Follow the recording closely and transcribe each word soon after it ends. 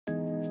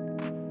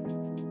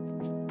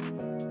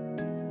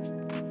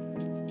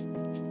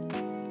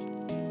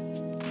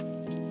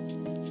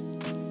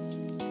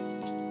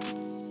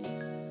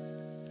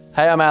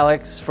Hey, I'm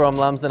Alex from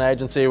Lumsden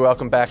Agency.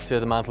 Welcome back to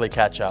the monthly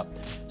catch-up.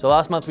 So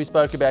last month we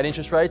spoke about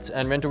interest rates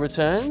and rental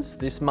returns.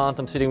 This month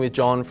I'm sitting with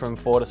John from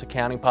Fortis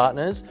Accounting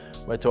Partners.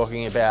 We're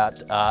talking about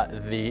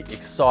the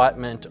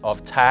excitement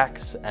of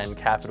tax and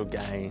capital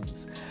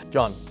gains.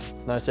 John,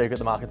 it's no secret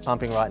the market's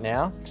pumping right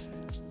now.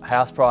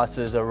 House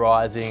prices are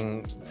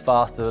rising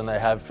faster than they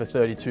have for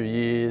 32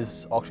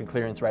 years. Auction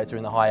clearance rates are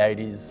in the high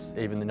 80s,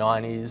 even the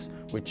 90s,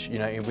 which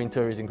in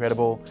winter is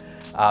incredible.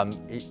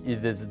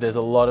 There's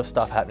a lot of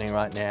stuff happening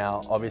right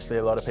now. Obviously,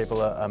 a lot of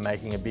people are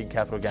making a big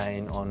capital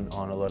gain on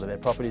a lot of their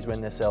properties when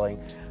they're selling.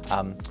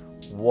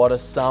 What are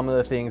some of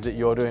the things that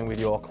you're doing with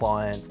your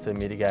clients to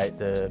mitigate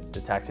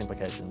the tax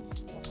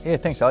implications? Yeah,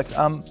 thanks, Alex.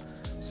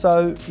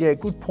 So yeah,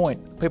 good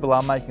point. People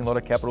are making a lot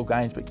of capital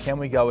gains, but can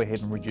we go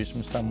ahead and reduce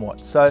them somewhat?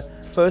 So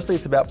firstly,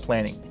 it's about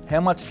planning.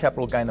 How much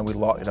capital gain are we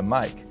likely to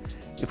make?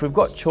 If we've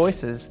got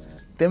choices,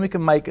 then we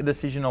can make a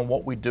decision on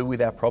what we do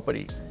with our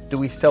property. Do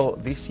we sell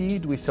it this year?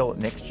 Do we sell it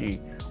next year?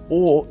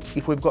 Or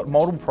if we've got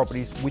multiple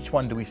properties, which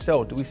one do we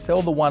sell? Do we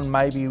sell the one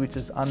maybe which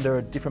is under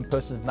a different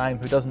person's name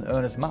who doesn't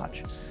earn as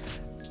much?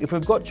 If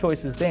we've got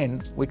choices,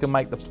 then we can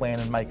make the plan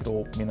and make it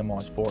all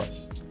minimised for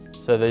us.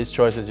 So these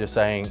choices you're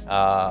saying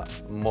are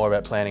more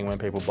about planning when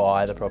people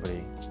buy the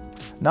property?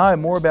 No,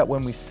 more about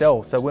when we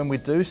sell. So when we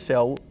do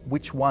sell,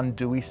 which one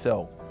do we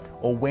sell?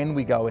 Or when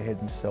we go ahead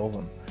and sell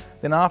them.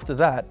 Then after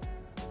that,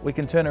 we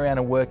can turn around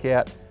and work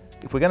out,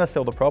 if we're going to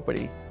sell the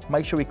property,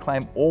 make sure we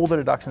claim all the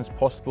deductions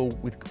possible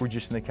with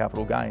reducing the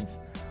capital gains.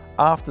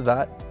 After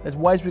that, there's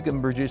ways we can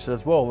reduce it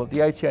as well.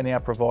 The ATO now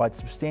provides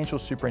substantial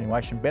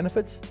superannuation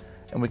benefits,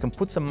 and we can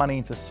put some money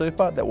into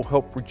super that will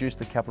help reduce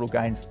the capital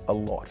gains a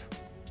lot.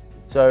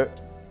 So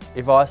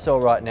if I sell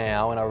right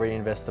now and I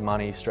reinvest the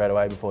money straight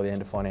away before the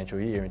end of financial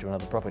year into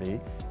another property,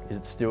 is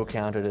it still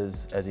counted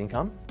as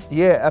income?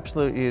 Yeah,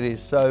 absolutely it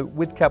is. So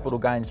with capital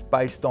gains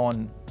based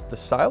on the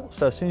sale,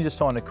 so as soon as you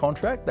sign a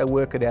contract, they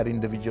work it out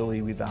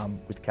individually with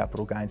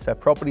capital gains. So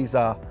properties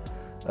are,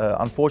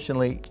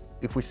 unfortunately,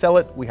 if we sell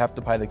it, we have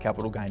to pay the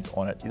capital gains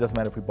on it. It doesn't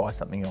matter if we buy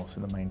something else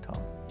in the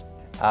meantime.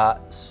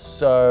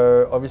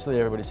 So obviously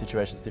everybody's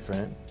situation is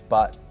different,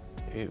 but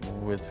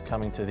with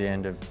coming to the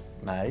end of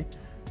May,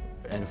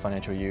 end of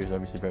financial year is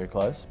obviously very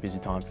close, busy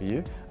time for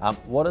you.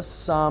 What are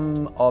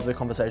some of the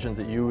conversations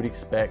that you would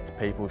expect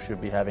people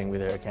should be having with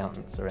their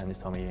accountants around this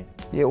time of year?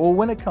 Yeah, well,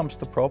 when it comes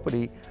to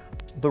property,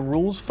 the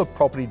rules for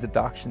property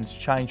deductions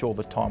change all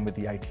the time with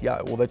the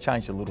ATO, or they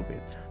change a little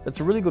bit. That's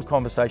a really good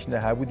conversation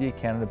to have with the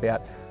accountant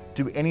about,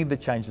 do any of the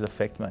changes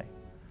affect me?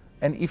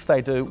 And if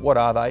they do, what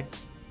are they?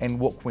 And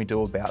what can we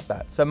do about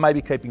that? So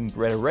maybe keeping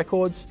better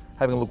records,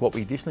 having a look what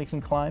we additionally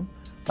can claim.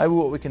 Maybe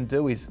what we can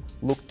do is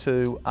look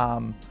to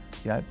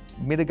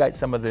mitigate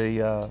some of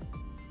the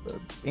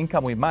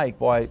income we make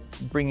by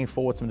bringing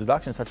forward some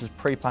deductions, such as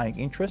prepaying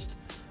interest,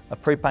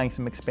 prepaying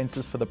some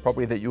expenses for the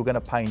property that you're going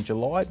to pay in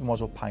July, you might as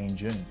well pay in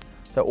June.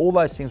 So all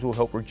those things will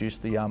help reduce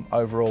the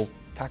overall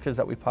taxes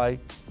that we pay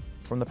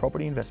from the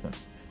property investment.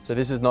 So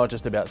this is not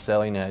just about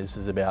selling now, this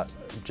is about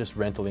just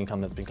rental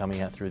income that's been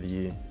coming out through the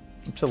year.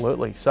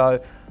 Absolutely.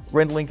 So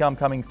rental income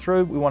coming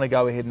through, we want to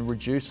go ahead and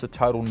reduce the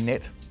total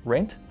net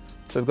rent.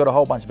 So we've got a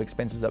whole bunch of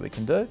expenses that we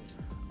can do.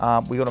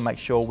 We've got to make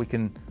sure we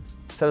can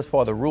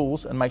satisfy the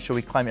rules and make sure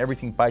we claim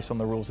everything based on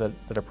the rules that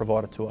are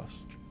provided to us.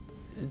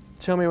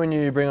 Tell me, when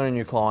you bring on a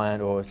new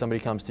client or somebody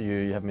comes to you,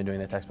 you haven't been doing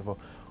their tax before,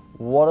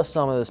 what are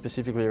some of the,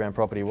 specifically around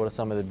property, what are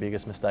some of the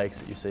biggest mistakes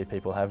that you see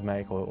people have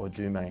make or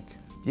do make?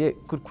 Yeah,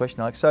 good question,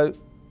 Alex. So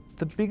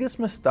the biggest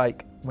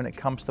mistake when it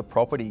comes to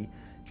property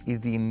is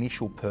the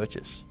initial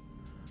purchase.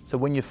 So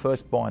when you're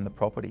first buying the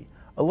property,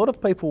 a lot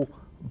of people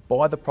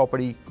buy the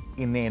property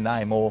in their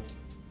name or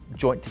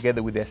joint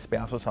together with their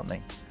spouse or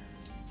something.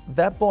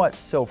 That by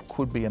itself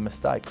could be a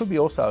mistake, could be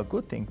also a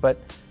good thing, but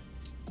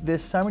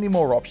there's so many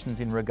more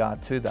options in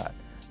regard to that.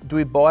 Do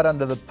we buy it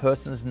under the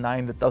person's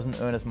name that doesn't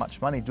earn as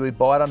much money? Do we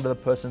buy it under the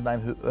person's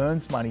name who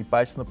earns money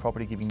based on the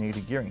property giving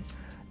needed gearing?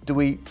 Do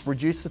we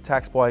reduce the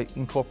tax by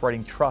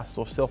incorporating trusts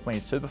or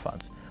self-managed super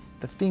funds?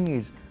 The thing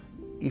is,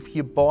 if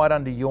you buy it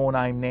under your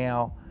name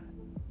now,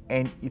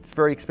 and it's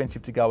very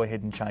expensive to go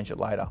ahead and change it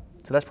later.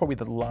 So that's probably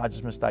the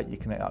largest mistake you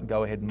can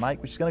go ahead and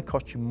make, which is going to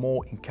cost you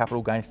more in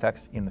capital gains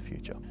tax in the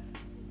future.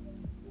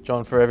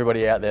 John, for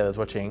everybody out there that's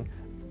watching,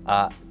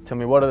 tell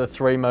me, what are the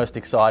 3 most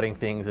exciting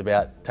things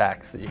about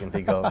tax that you can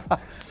think of?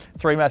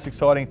 3 most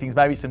exciting things,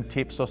 maybe some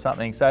tips or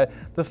something. So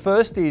the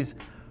first is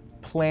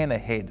plan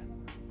ahead,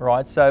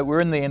 right? So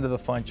we're in the end of the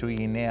financial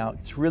year now.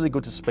 It's really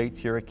good to speak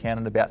to your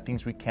accountant about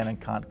things we can and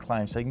can't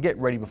claim, so you can get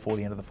ready before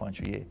the end of the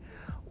financial year.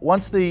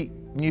 Once the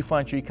new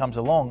financial year comes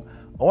along,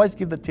 I always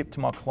give the tip to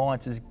my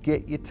clients is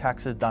get your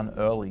taxes done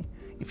early.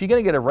 If you're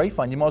going to get a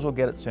refund, you might as well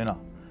get it sooner.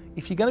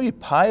 If you're going to be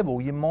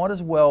payable, you might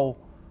as well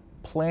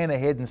plan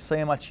ahead and see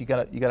how much you're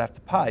going to have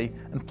to pay,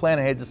 and plan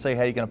ahead to see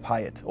how you're going to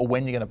pay it or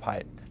when you're going to pay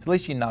it. So at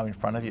least you know in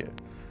front of you.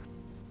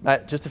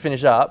 Mate, just to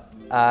finish up,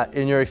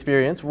 in your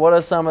experience, what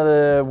are some of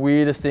the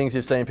weirdest things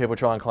you've seen people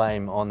try and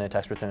claim on their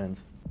tax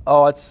returns?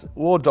 Oh, it's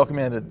well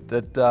documented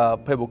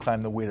that people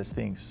claim the weirdest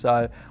things.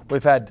 So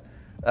we've had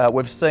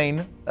We've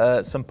seen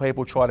some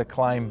people try to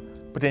claim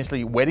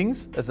potentially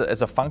weddings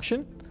as a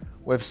function.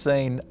 We've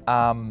seen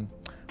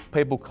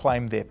people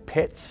claim their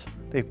pets.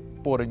 They've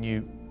bought a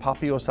new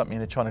puppy or something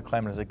and they're trying to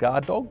claim it as a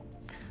guard dog.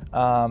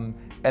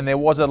 And there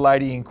was a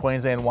lady in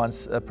Queensland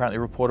once, apparently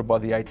reported by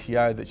the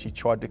ATO, that she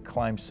tried to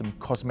claim some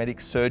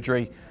cosmetic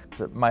surgery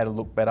because it made her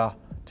look better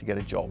to get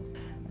a job.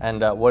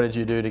 And what did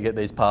you do to get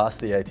these past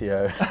the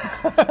ATO?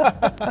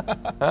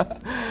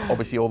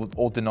 Obviously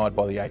all denied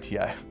by the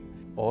ATO.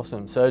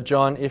 Awesome. So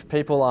John, if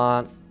people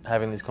aren't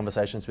having these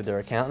conversations with their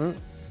accountant,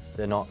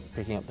 they're not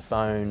picking up the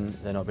phone,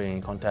 they're not being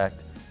in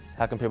contact,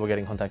 how can people get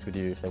in contact with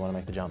you if they want to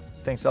make the jump?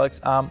 Thanks, Alex.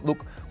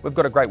 Look, we've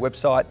got a great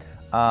website.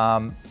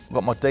 We've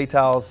got my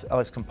details.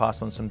 Alex can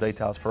pass on some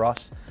details for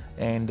us.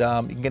 And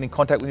you can get in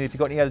contact with me if you've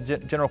got any other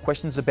general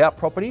questions about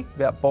property,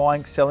 about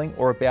buying, selling,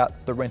 or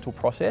about the rental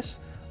process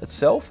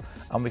itself.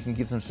 We can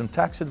give them some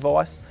tax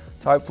advice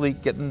to hopefully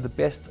get them the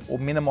best or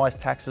minimise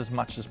tax as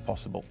much as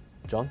possible.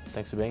 John,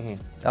 thanks for being here.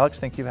 Alex,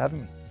 thank you for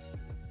having me.